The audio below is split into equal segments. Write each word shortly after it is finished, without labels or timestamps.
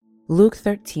Luke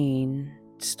 13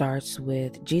 starts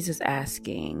with Jesus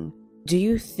asking, "Do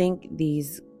you think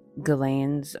these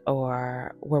Galileans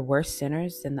were worse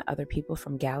sinners than the other people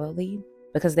from Galilee?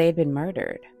 Because they had been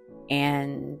murdered."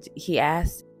 And he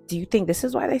asked, "Do you think this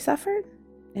is why they suffered?"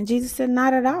 And Jesus said,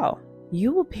 "Not at all.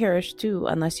 You will perish too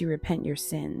unless you repent your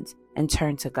sins and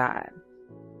turn to God."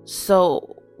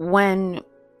 So when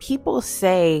people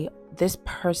say this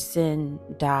person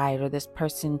died or this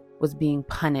person was being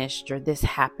punished or this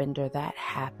happened or that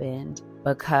happened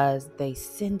because they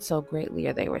sinned so greatly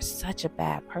or they were such a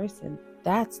bad person,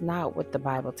 that's not what the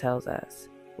Bible tells us.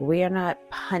 We are not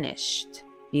punished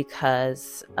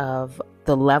because of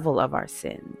the level of our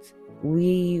sins.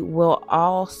 We will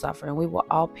all suffer and we will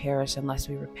all perish unless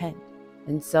we repent.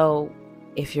 And so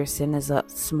if your sin is a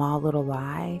small little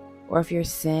lie, or if your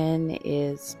sin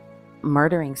is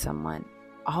murdering someone,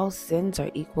 all sins are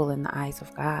equal in the eyes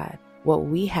of God. What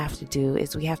we have to do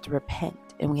is we have to repent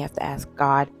and we have to ask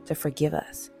God to forgive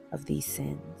us of these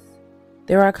sins.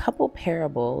 There are a couple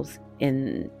parables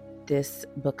in this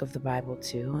book of the Bible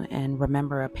too. And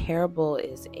remember, a parable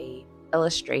is an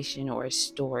illustration or a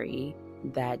story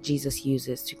that Jesus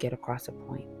uses to get across a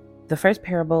point. The first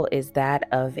parable is that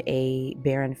of a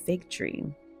barren fig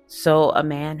tree. So a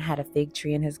man had a fig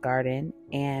tree in his garden,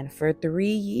 and for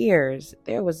 3 years,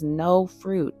 there was no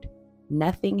fruit.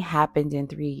 Nothing happened in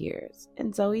 3 years.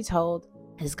 And so he told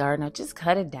his gardener, "Just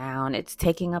cut it down. It's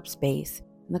taking up space."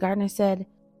 And the gardener said,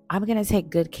 "I'm going to take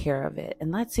good care of it,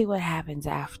 and let's see what happens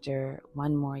after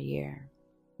 1 more year."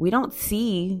 We don't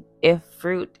see if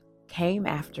fruit came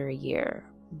after a year,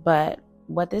 but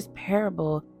what this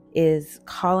parable is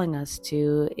calling us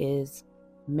to is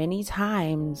many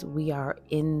times we are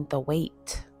in the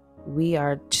wait. We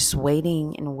are just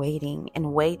waiting and waiting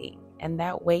and waiting. And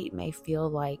that wait may feel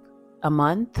like a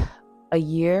month, a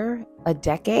year, a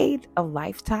decade, a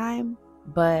lifetime.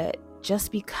 But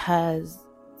just because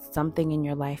something in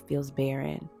your life feels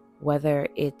barren, whether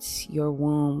it's your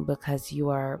womb because you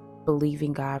are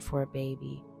believing God for a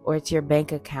baby, or it's your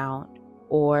bank account,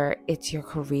 or it's your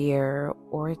career,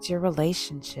 or it's your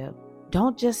relationship,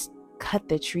 don't just cut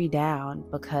the tree down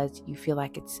because you feel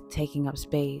like it's taking up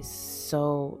space.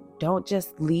 So don't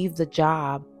just leave the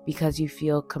job because you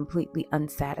feel completely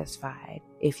unsatisfied.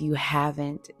 If you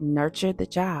haven't nurtured the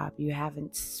job, you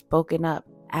haven't spoken up,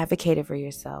 advocated for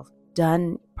yourself,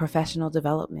 done professional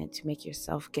development to make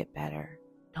yourself get better.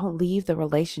 Don't leave the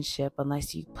relationship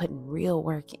unless you put real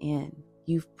work in.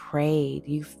 You've prayed,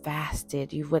 you've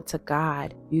fasted, you've went to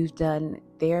God, you've done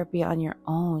therapy on your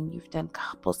own, you've done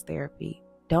couples therapy.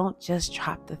 Don't just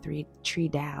chop the tree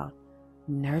down.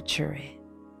 Nurture it,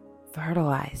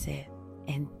 fertilize it,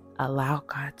 and allow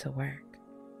God to work.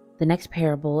 The next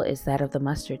parable is that of the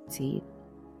mustard seed.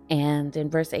 And in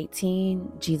verse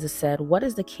 18, Jesus said, "What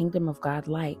is the kingdom of God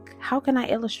like? How can I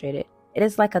illustrate it? It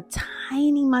is like a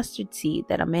tiny mustard seed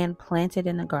that a man planted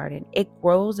in a garden. It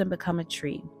grows and becomes a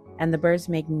tree, and the birds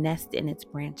make nests in its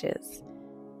branches."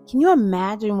 Can you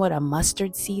imagine what a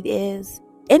mustard seed is?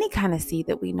 Any kind of seed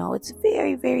that we know, it's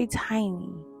very, very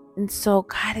tiny. And so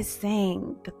God is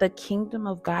saying that the kingdom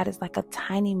of God is like a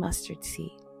tiny mustard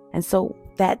seed. And so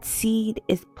that seed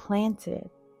is planted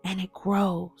and it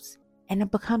grows and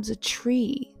it becomes a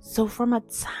tree. So from a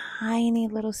tiny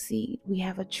little seed, we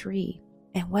have a tree.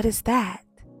 And what is that?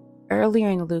 Earlier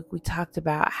in Luke, we talked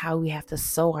about how we have to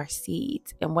sow our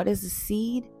seeds. And what is a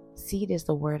seed? Seed is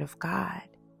the word of God.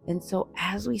 And so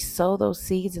as we sow those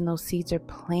seeds and those seeds are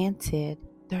planted,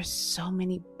 there's so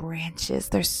many branches.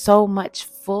 There's so much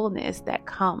fullness that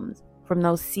comes from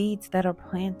those seeds that are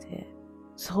planted.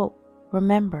 So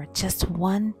remember, just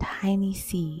one tiny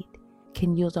seed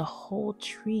can yield a whole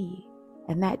tree.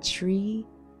 And that tree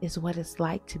is what it's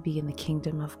like to be in the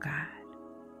kingdom of God.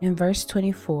 In verse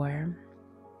 24,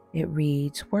 it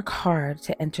reads, "Work hard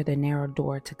to enter the narrow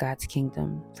door to God's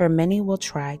kingdom, for many will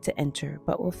try to enter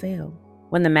but will fail.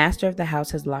 When the master of the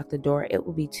house has locked the door, it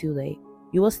will be too late.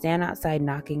 You will stand outside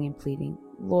knocking and pleading,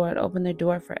 'Lord, open the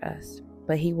door for us.'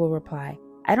 But he will reply,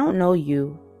 'I don't know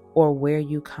you or where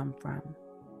you come from.'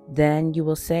 Then you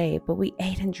will say, 'But we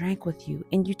ate and drank with you,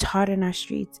 and you taught in our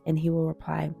streets.' And he will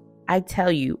reply, 'I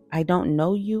tell you, I don't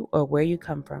know you or where you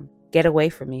come from. Get away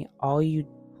from me, all you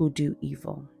who do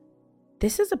evil.'"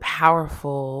 This is a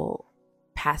powerful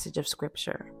passage of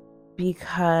scripture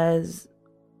because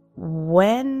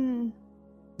when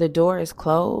the door is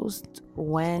closed,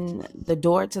 when the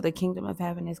door to the kingdom of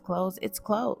heaven is closed, it's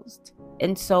closed.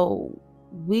 And so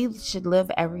we should live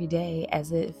every day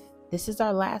as if this is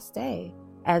our last day,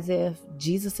 as if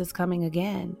Jesus is coming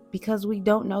again, because we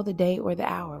don't know the day or the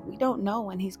hour. We don't know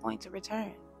when he's going to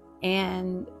return.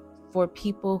 And for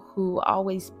people who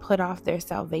always put off their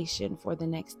salvation for the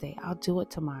next day. I'll do it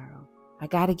tomorrow. I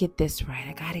got to get this right.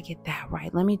 I got to get that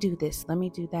right. Let me do this. Let me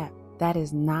do that. That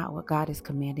is not what God is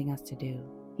commanding us to do.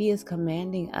 He is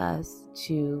commanding us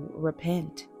to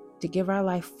repent, to give our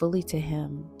life fully to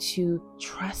Him, to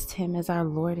trust Him as our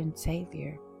Lord and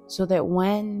Savior, so that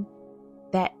when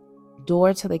that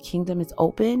door to the kingdom is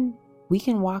open, we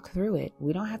can walk through it.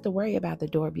 We don't have to worry about the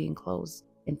door being closed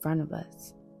in front of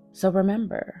us. So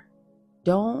remember,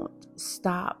 don't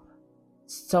stop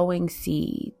sowing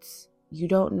seeds. You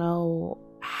don't know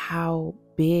how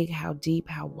big, how deep,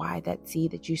 how wide that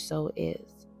seed that you sow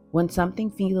is. When something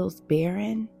feels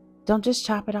barren, don't just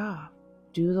chop it off.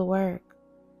 Do the work.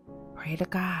 Pray to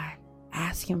God.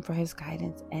 Ask Him for His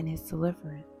guidance and His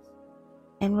deliverance.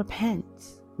 And repent.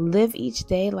 Live each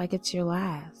day like it's your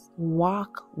last.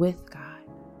 Walk with God.